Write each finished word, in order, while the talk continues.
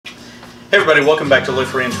Hey everybody, welcome back to Live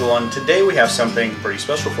Free and Tool, and today we have something pretty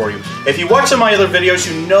special for you. If you watch some of my other videos,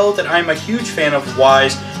 you know that I'm a huge fan of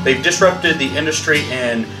Wyze. They've disrupted the industry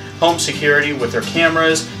in home security with their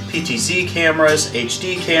cameras, PTZ cameras,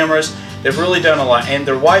 HD cameras. They've really done a lot, and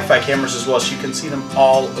their Wi-Fi cameras as well, so you can see them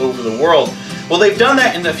all over the world. Well, they've done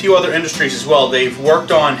that in a few other industries as well. They've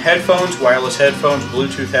worked on headphones, wireless headphones,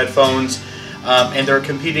 Bluetooth headphones, and they're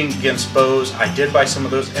competing against Bose. I did buy some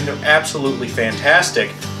of those, and they're absolutely fantastic.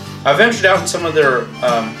 I've ventured out in some of their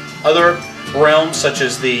other realms, such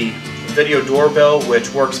as the video doorbell,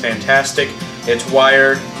 which works fantastic. It's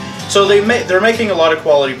wired. So they're making a lot of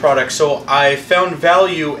quality products. So I found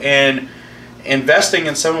value in investing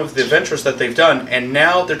in some of the ventures that they've done, and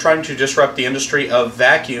now they're trying to disrupt the industry of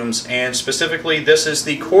vacuums, and specifically this is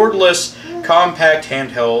the cordless compact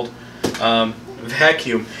handheld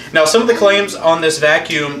vacuum. Now some of the claims on this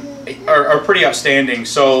vacuum are pretty outstanding,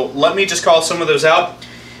 so let me just call some of those out.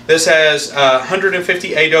 This has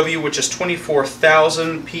 150 AW, which is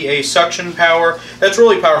 24,000 PA suction power. That's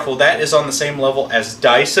really powerful. That is on the same level as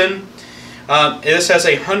Dyson. This has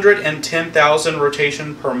a 110,000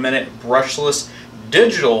 rotation per minute brushless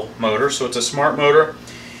digital motor, so it's a smart motor.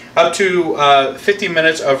 Up to 50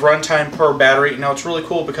 minutes of runtime per battery. Now it's really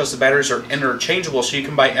cool because the batteries are interchangeable, so you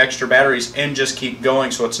can buy extra batteries and just keep going,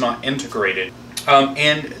 so it's not integrated.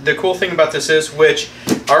 And the cool thing about this is, which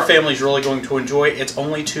our family is really going to enjoy, it's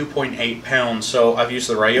only 2.8 pounds. So I've used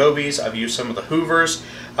the Ryobis, I've used some of the Hoovers,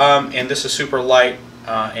 and this is super light.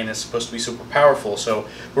 And it's supposed to be super powerful, so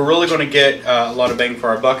we're really going to get a lot of bang for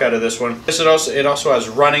our buck out of this one. It also has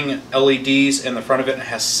running LEDs in the front of it, and it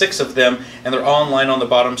has 6 of them, and they're all in line on the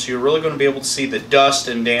bottom, so you're really going to be able to see the dust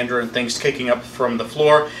and dander and things kicking up from the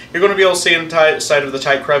floor. You're going to be able to see inside of the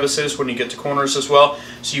tight crevices when you get to corners as well,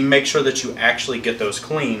 so you make sure that you actually get those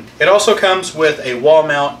clean. It also comes with a wall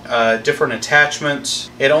mount, different attachments.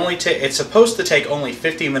 It's supposed to take only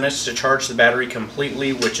 50 minutes to charge the battery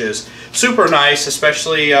completely, which is super nice, especially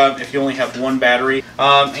if you only have one battery,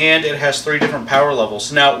 and it has 3 different power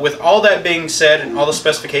levels. Now, with all that being said, and all the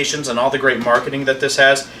specifications and all the great marketing that this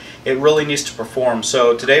has, it really needs to perform.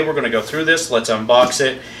 So today we're going to go through this, let's unbox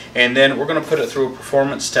it, and then we're going to put it through a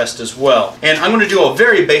performance test as well. And I'm going to do a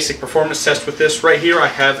very basic performance test with this. Right here I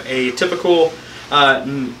have a typical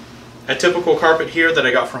carpet here that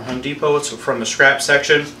I got from Home Depot. It's from the scrap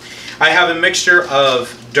section. I have a mixture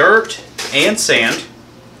of dirt and sand.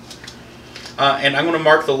 And I'm going to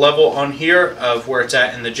mark the level on here of where it's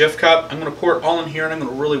at in the Jif cup. I'm going to pour it all in here, and I'm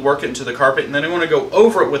going to really work it into the carpet, and then I'm going to go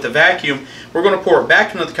over it with a vacuum. We're going to pour it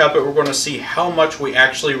back into the cup, and we're going to see how much we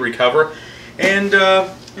actually recover, and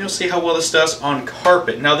see how well this does on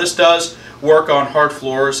carpet. Now this does work on hard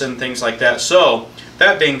floors and things like that. So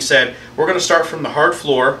that being said, we're going to start from the hard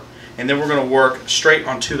floor, and then we're going to work straight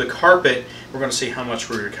onto the carpet. We're going to see how much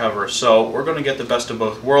we recover. So we're going to get the best of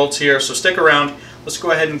both worlds here. So stick around. Let's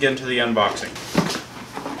go ahead and get into the unboxing.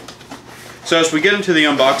 So as we get into the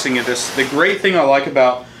unboxing of this, the great thing I like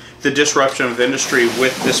about the disruption of industry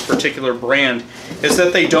with this particular brand is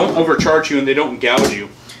that they don't overcharge you and they don't gouge you.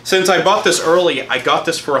 Since I bought this early, I got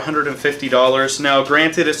this for $150. Now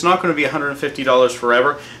granted, it's not going to be $150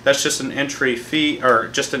 forever. That's just an entry fee, or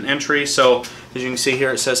just an entry. So as you can see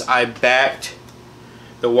here, it says I backed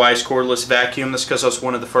the Wyze cordless vacuum. That's because I was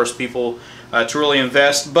one of the first people to really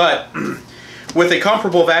invest. But with a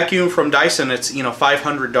comparable vacuum from Dyson, it's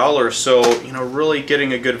 $500. So really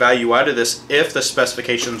getting a good value out of this if the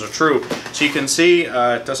specifications are true. So you can see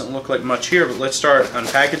it doesn't look like much here, but let's start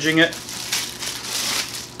unpackaging it.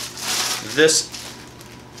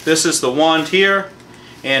 This is the wand here,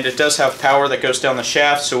 and it does have power that goes down the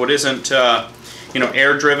shaft, so it isn't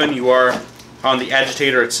air driven. You are on the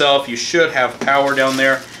agitator itself. You should have power down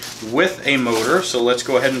there with a motor, so let's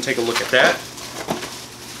go ahead and take a look at that.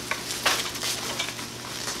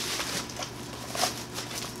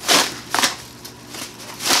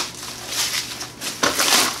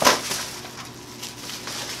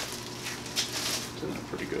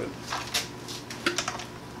 Pretty good.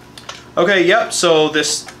 Okay, yep, so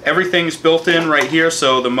everything's built in right here,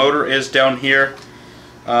 so the motor is down here.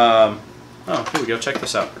 Oh, here we go, check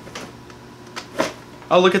this out.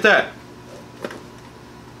 Oh, look at that.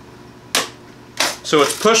 So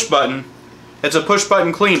it's push button. It's a push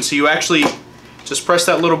button clean, so you actually just press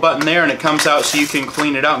that little button there and it comes out, so you can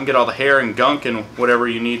clean it out and get all the hair and gunk and whatever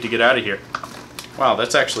you need to get out of here. Wow,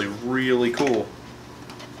 that's actually really cool.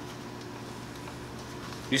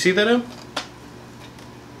 You see that, Em?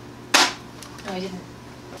 No, I didn't.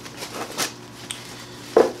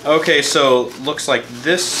 Okay, so looks like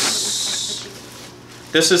this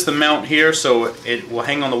is the mount here, so it will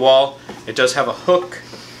hang on the wall. It does have a hook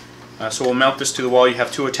So we'll mount this to the wall. You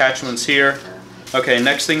have two attachments here. Okay,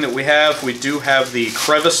 next thing that we do have the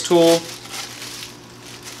crevice tool.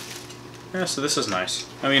 Yeah, so this is nice.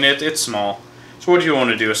 I mean, it's small. So what do you want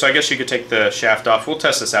to do? So I guess you could take the shaft off. We'll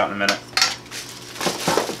test this out in a minute.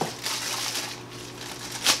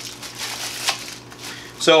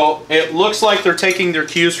 So it looks like they're taking their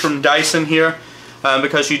cues from Dyson here,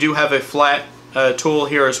 because you do have a flat tool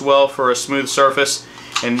here as well for a smooth surface,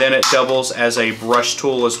 and then it doubles as a brush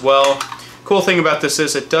tool as well. Cool thing about this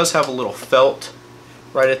is it does have a little felt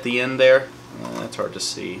right at the end there. That's hard to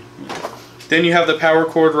see. Then you have the power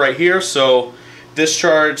cord right here, so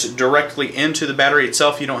discharge directly into the battery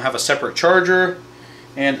itself. You don't have a separate charger,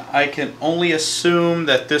 and I can only assume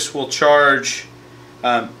that this will charge.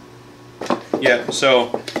 Yeah, so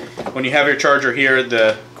when you have your charger here,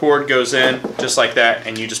 the cord goes in just like that,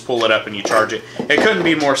 and you just pull it up and you charge it. It couldn't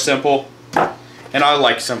be more simple, and I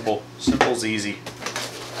like simple. Simple's easy.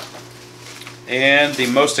 And the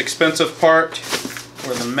most expensive part,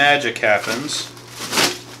 where the magic happens,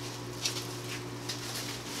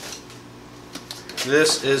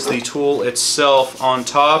 this is the tool itself. On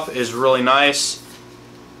top is really nice.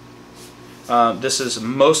 This is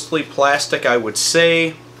mostly plastic, I would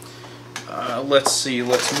say. Let's see,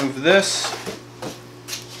 let's move this.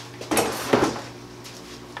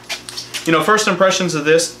 You know, first impressions of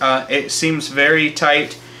this, it seems very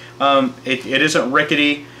tight. It isn't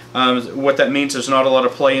rickety. What that means is not a lot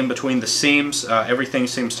of play in between the seams. Everything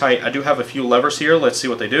seems tight. I do have a few levers here. Let's see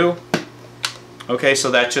what they do. Okay,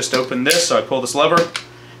 so that just opened this, so I pull this lever.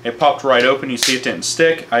 It popped right open. You see it didn't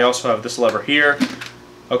stick. I also have this lever here.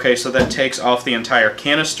 Okay, so that takes off the entire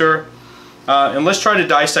canister. And let's try to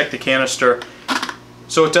dissect the canister.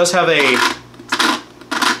 So it does have a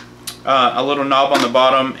little knob on the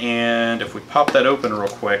bottom, and if we pop that open real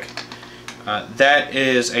quick, that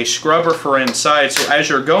is a scrubber for inside. So as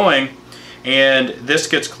you're going and this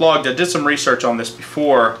gets clogged, I did some research on this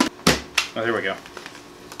before. Oh, there we go.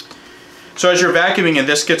 So as you're vacuuming and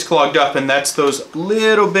this gets clogged up, and that's those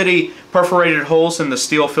little bitty perforated holes in the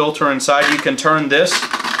steel filter inside, you can turn this,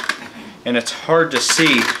 and it's hard to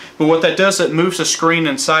see. But what that does, it moves the screen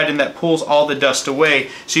inside, and that pulls all the dust away,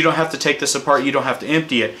 so you don't have to take this apart, you don't have to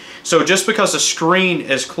empty it. So just because the screen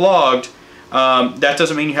is clogged, that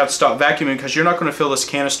doesn't mean you have to stop vacuuming, because you're not going to fill this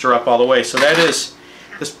canister up all the way. So that is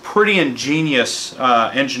pretty ingenious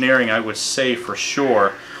engineering, I would say, for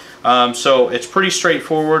sure. So it's pretty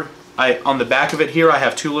straightforward. On the back of it here, I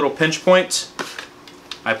have two little pinch points.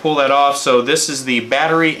 I pull that off, so this is the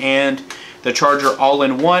battery and the charger all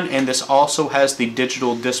in one, and this also has the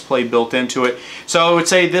digital display built into it. So I would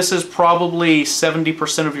say this is probably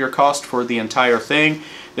 70% of your cost for the entire thing.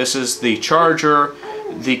 This is the charger,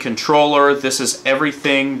 the controller, this is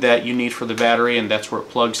everything that you need for the battery, and that's where it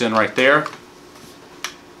plugs in right there.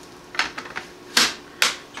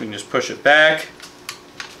 So we can just push it back.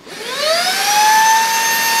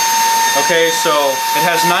 Okay, so it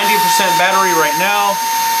has 90% battery right now.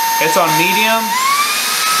 It's on medium.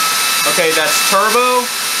 Okay, that's turbo,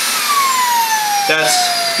 that's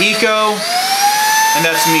eco, and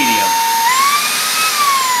that's medium.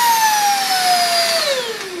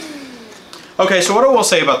 Okay, so what I will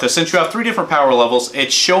say about this, since you have 3 different power levels,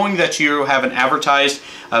 it's showing that you have an advertised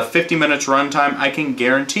 50 minutes runtime. I can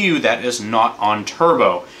guarantee you that is not on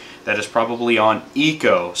turbo. That is probably on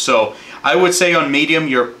eco. So I would say on medium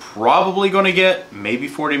you're probably going to get maybe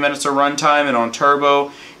 40 minutes of runtime, and on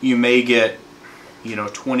turbo you may get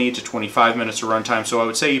 20 to 25 minutes of runtime. So I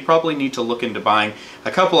would say you probably need to look into buying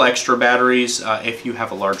a couple extra batteries if you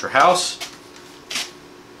have a larger house.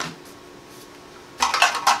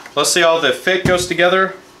 Let's see how the fit goes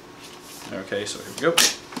together. Okay, so here we go.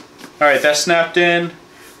 Alright, that's snapped in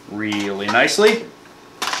really nicely.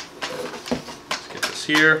 Let's get this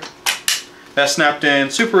here. That's snapped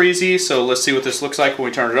in super easy, so let's see what this looks like when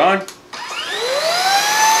we turn it on.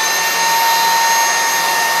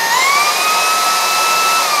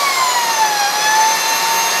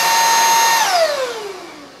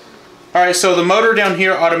 Alright, so the motor down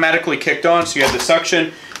here automatically kicked on, so you had the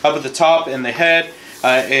suction up at the top and the head.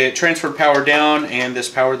 It transferred power down, and this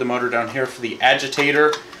powered the motor down here for the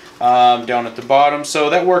agitator down at the bottom. So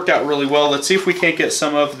that worked out really well. Let's see if we can't get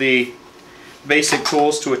some of the basic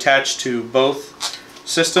tools to attach to both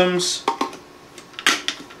systems.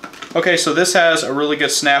 Okay, so this has a really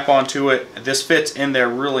good snap onto it. This fits in there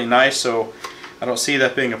really nice, so I don't see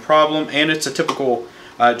that being a problem. And it's a typical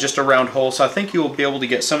just a round hole, so I think you will be able to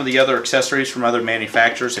get some of the other accessories from other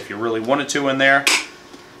manufacturers if you really wanted to in there.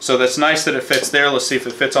 So that's nice that it fits there. Let's see if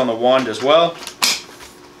it fits on the wand as well.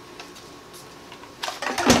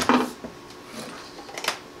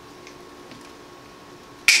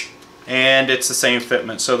 and it's the same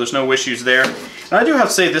fitment, so there's no issues there. And I do have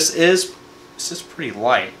to say, this is pretty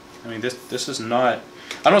light. I mean, this is not,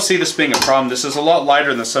 I don't see this being a problem. This is a lot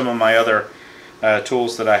lighter than some of my other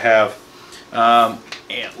tools that I have. And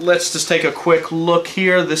let's just take a quick look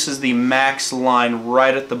here. This is the max line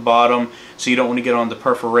right at the bottom, so you don't want to get on the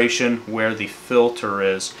perforation where the filter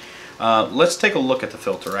is. Let's take a look at the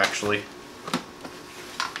filter actually.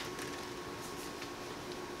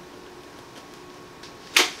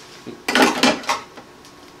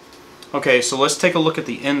 Okay, so let's take a look at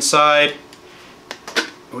the inside.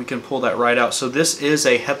 We can pull that right out. So this is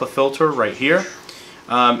a HEPA filter right here.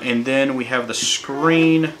 And then we have the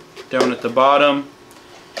screen down at the bottom.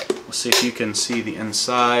 Let's see if you can see the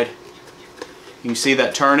inside. You can see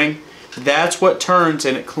that turning. That's what turns,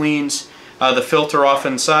 and it cleans the filter off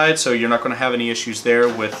inside, so you're not going to have any issues there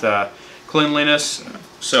with cleanliness.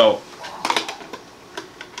 So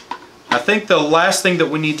I think the last thing that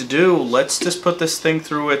we need to do, let's just put this thing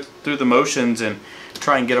through the motions and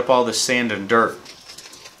try and get up all this sand and dirt.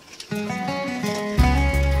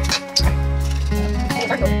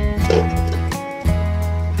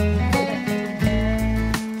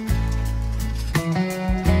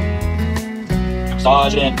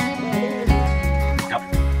 Massage it in.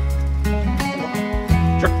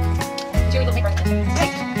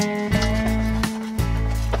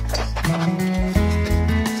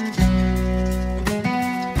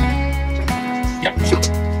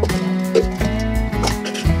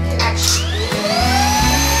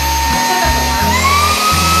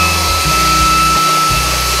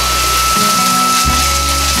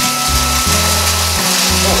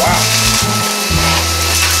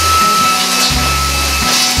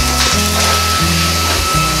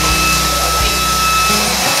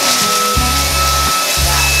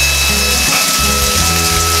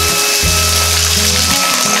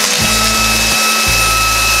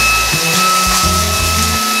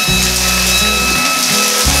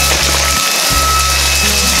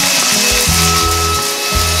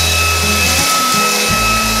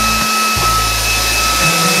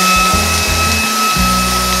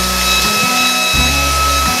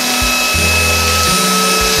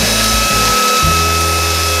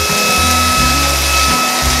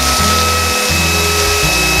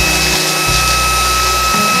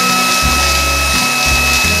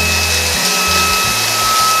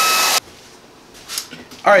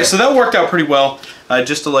 Alright, so that worked out pretty well.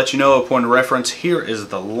 Just to let you know, a point of reference, here is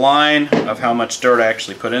the line of how much dirt I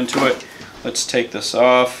actually put into it. Let's take this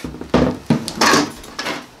off.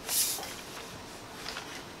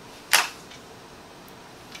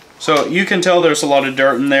 So you can tell there's a lot of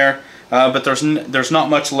dirt in there, but there's not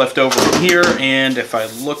much left over in here, and if I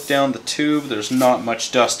look down the tube, there's not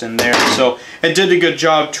much dust in there. So it did a good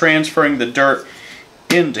job transferring the dirt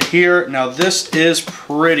into here. Now this is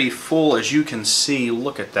pretty full, as you can see.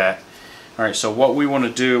 Look at that. Alright, so what we want to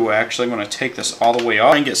do, we're actually going to take this all the way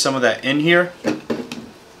off and get some of that in here.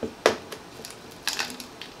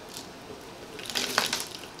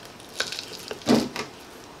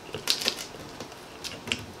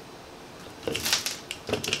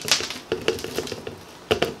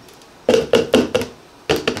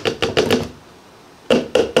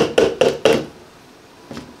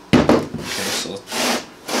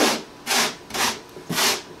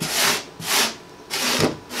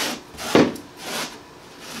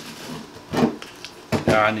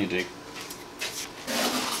 I need to.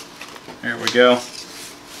 There we go.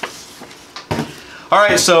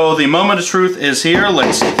 Alright, so the moment of truth is here.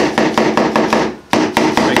 Let's make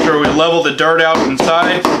sure we level the dirt out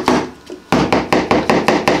inside.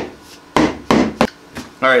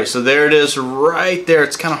 Alright, so there it is right there.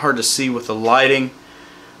 It's kind of hard to see with the lighting.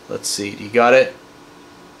 Let's see, do you got it?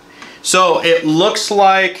 So it looks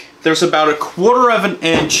like there's about 1/4 of an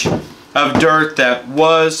inch of dirt that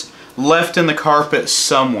was left in the carpet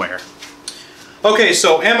somewhere. Okay,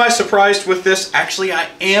 so am I surprised with this? Actually, I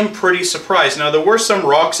am pretty surprised. Now, there were some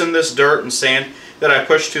rocks in this dirt and sand that I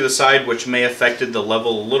pushed to the side, which may have affected the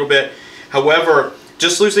level a little bit. However,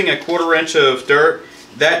 just losing 1/4 inch of dirt,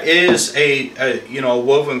 that is a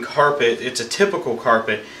woven carpet. It's a typical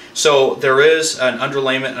carpet. So there is an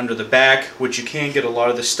underlayment under the back, which you can get a lot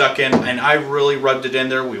of this stuck in, and I really rubbed it in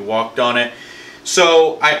there. We walked on it.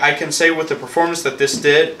 So I can say with the performance that this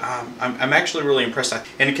did, I'm actually really impressed.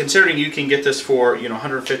 And considering you can get this for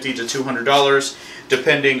 $150 to $200,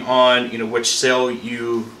 depending on which sale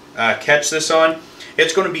you catch this on,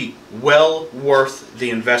 it's going to be well worth the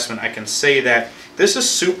investment. I can say that. This is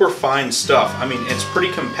super fine stuff. I mean, it's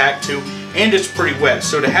pretty compact too, and it's pretty wet.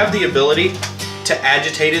 So to have the ability to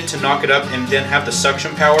agitate it, to knock it up, and then have the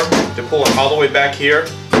suction power to pull it all the way back here,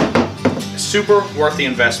 super worth the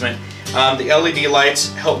investment. The LED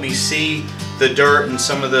lights help me see the dirt and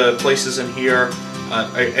some of the places in here,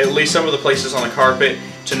 at least some of the places on the carpet,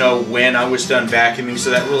 to know when I was done vacuuming,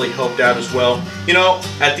 so that really helped out as well. You know,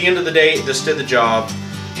 at the end of the day, this did the job.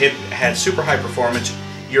 It had super high performance.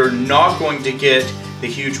 You're not going to get the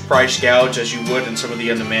huge price gouge as you would in some of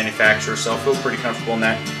the other manufacturers, so I feel pretty comfortable in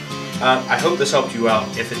that. I hope this helped you out.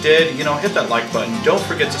 If it did, you know, hit that like button. Don't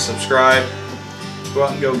forget to subscribe. Go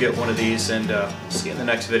out and go get one of these, and see you in the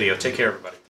next video. Take care, everybody.